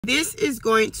This is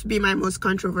going to be my most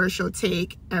controversial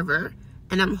take ever,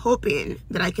 and I'm hoping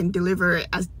that I can deliver it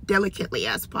as delicately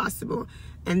as possible.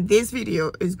 And this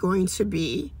video is going to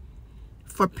be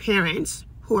for parents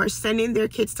who are sending their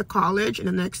kids to college in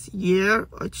the next year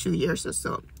or 2 years or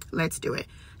so. Let's do it.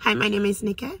 Hi, my name is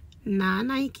Nike,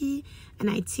 Nike, and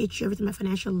I teach you everything about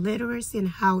financial literacy and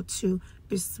how to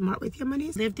be smart with your money.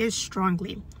 I believe this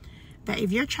strongly, that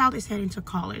if your child is heading to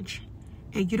college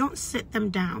and you don't sit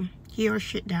them down, he or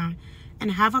she down,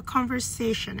 and have a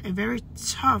conversation, a very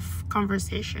tough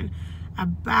conversation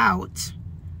about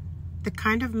the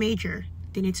kind of major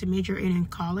they need to major in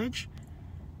college,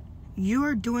 you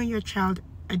are doing your child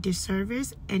a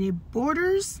disservice, and it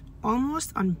borders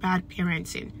almost on bad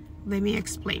parenting. Let me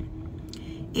explain.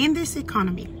 In this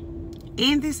economy,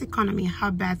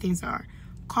 how bad things are,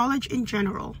 college in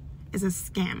general is a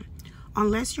scam.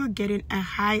 Unless you're getting a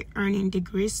high earning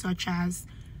degree such as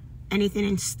anything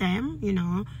in STEM, you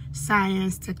know,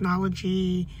 science,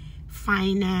 technology,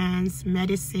 finance,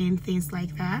 medicine, things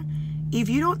like that. If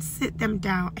you don't sit them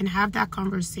down and have that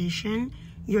conversation,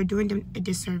 you're doing them a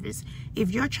disservice.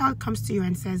 If your child comes to you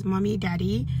and says, "Mommy,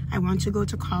 Daddy, I want to go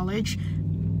to college,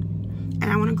 and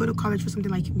I want to go to college for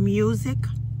something like music,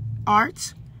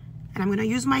 art, and I'm going to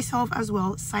use myself as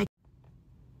well,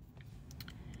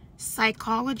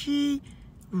 psychology,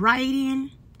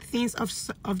 writing, things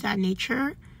of that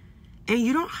nature," and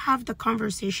you don't have the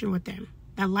conversation with them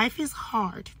that life is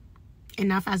hard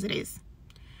enough as it is,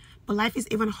 but life is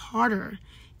even harder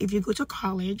if you go to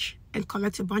college and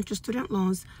collect a bunch of student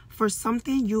loans for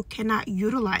something you cannot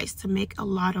utilize to make a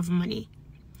lot of money.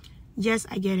 Yes,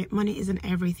 I get it, money isn't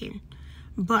everything,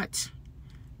 but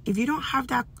if you don't have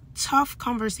that tough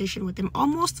conversation with them,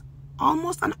 almost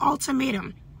an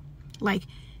ultimatum, like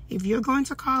if you're going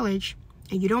to college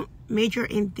and you don't major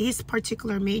in these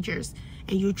particular majors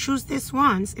and you choose this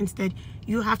ones instead,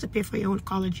 you have to pay for your own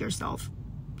college yourself,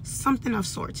 something of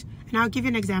sorts. And I'll give you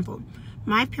an example.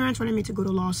 My parents wanted me to go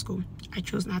to law school. I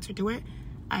chose not to do it.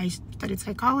 I studied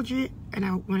psychology and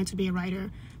I wanted to be a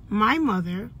writer. My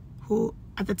mother, who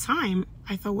at the time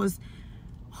I thought was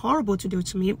horrible to do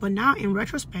to me, but now in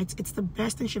retrospect, it's the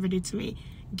best thing she ever did to me,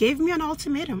 gave me an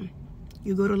ultimatum.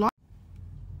 You go to law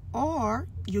or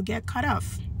you get cut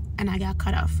off. And I got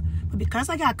cut off. But because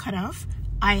I got cut off,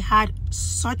 I had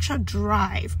such a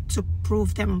drive to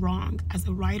prove them wrong as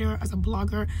a writer, as a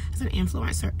blogger, as an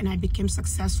influencer, and I became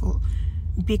successful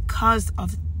because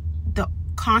of the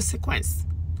consequence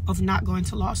of not going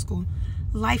to law school.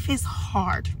 Life is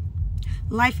hard.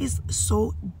 Life is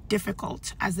so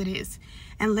difficult as it is.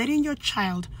 And letting your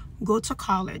child go to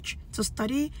college to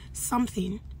study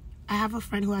something. I have a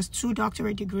friend who has 2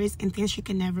 doctorate degrees in things she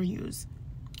can never use.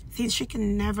 Things she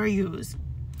can never use.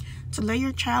 To let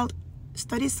your child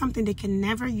study something they can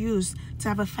never use to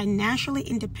have a financially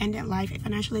independent life, a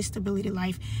financially stability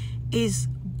life, is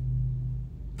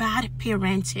bad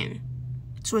parenting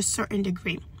to a certain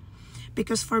degree.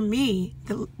 Because for me,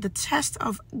 the test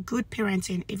of good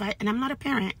parenting, and I'm not a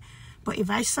parent, but if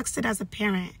I succeed as a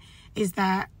parent, is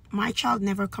that my child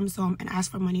never comes home and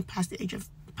asks for money past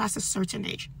a certain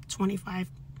age, 25,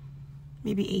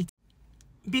 maybe 18.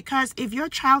 Because if your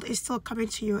child is still coming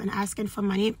to you and asking for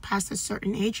money past a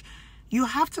certain age, you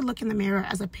have to look in the mirror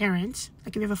as a parent.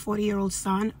 Like if you have a 40-year-old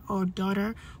son or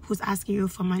daughter who's asking you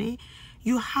for money,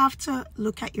 you have to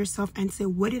look at yourself and say,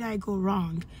 where did I go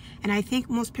wrong? And I think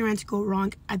most parents go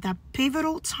wrong at that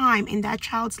pivotal time in that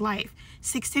child's life,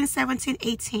 16, 17,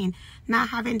 18, not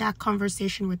having that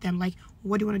conversation with them. Like,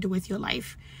 what do you want to do with your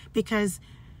life? Because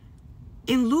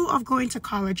in lieu of going to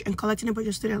college and collecting a bunch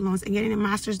of student loans and getting a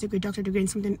master's degree, doctorate degree in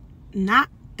something not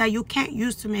that you can't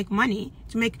use to make money,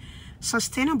 to make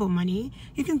sustainable money,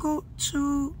 you can go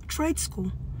to trade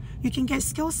school. You can get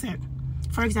skill set.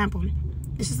 For example,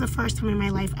 this is the first time in my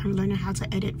life I'm learning how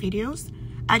to edit videos.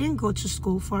 I didn't go to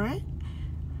school for it.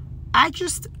 I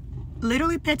just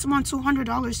literally paid someone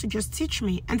 $200 to just teach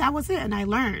me, and that was it, and I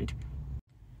learned.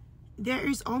 There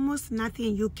is almost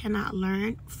nothing you cannot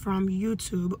learn from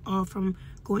YouTube or from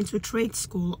going to trade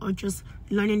school or just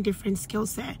learning different skill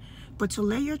set. But to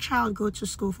let your child go to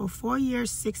school for 4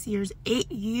 years, 6 years,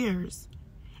 8 years,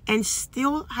 and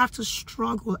still have to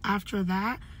struggle after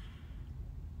that,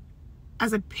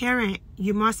 as a parent,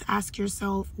 you must ask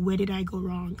yourself, where did I go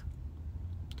wrong?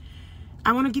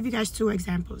 I want to give you guys 2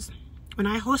 examples. When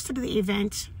I hosted the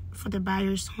event for the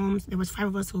buyers' homes, there was 5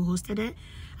 of us who hosted it.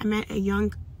 I met a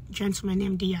young gentleman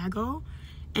named Diego,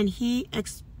 and he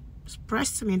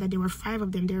expressed to me that there were 5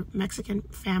 of them. They're Mexican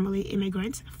family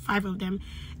immigrants, 5 of them,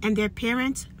 and their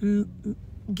parents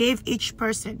gave each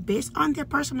person, based on their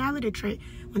personality trait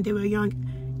when they were young,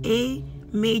 a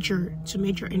major to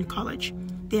major in college.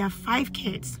 They have 5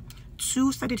 kids.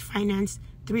 2 studied finance,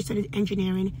 3 studied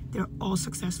engineering. They're all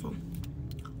successful.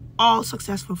 All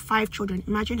successful. 5 children.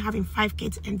 Imagine having 5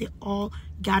 kids and they all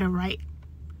got it right.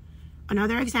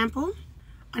 Another example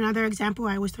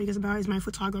I always tell you guys about is my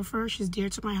photographer. She's dear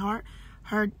to my heart.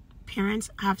 Her parents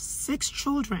have 6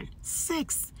 children.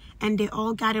 6. And they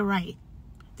all got it right.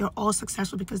 They're all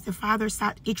successful because the father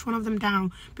sat each one of them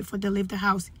down before they left the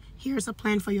house. Here's a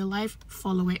plan for your life.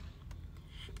 Follow it.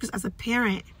 Because as a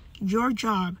parent, your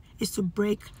job is to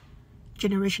break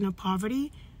generational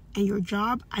poverty. And your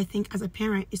job, I think, as a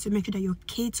parent, is to make sure that your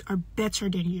kids are better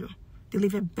than you. They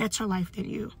live a better life than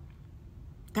you.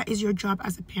 That is your job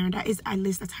as a parent. That is, at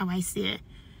least that's how I see it.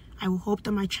 I will hope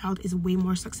that my child is way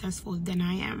more successful than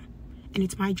I am. And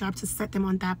it's my job to set them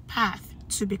on that path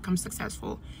to become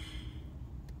successful.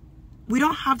 We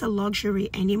don't have the luxury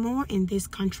anymore in this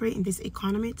country, in this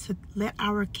economy, to let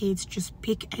our kids just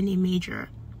pick any major.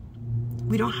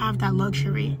 We don't have that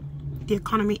luxury. The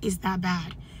economy is that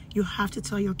bad. You have to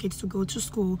tell your kids to go to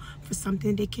school for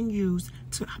something they can use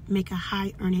to make a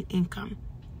high earning income.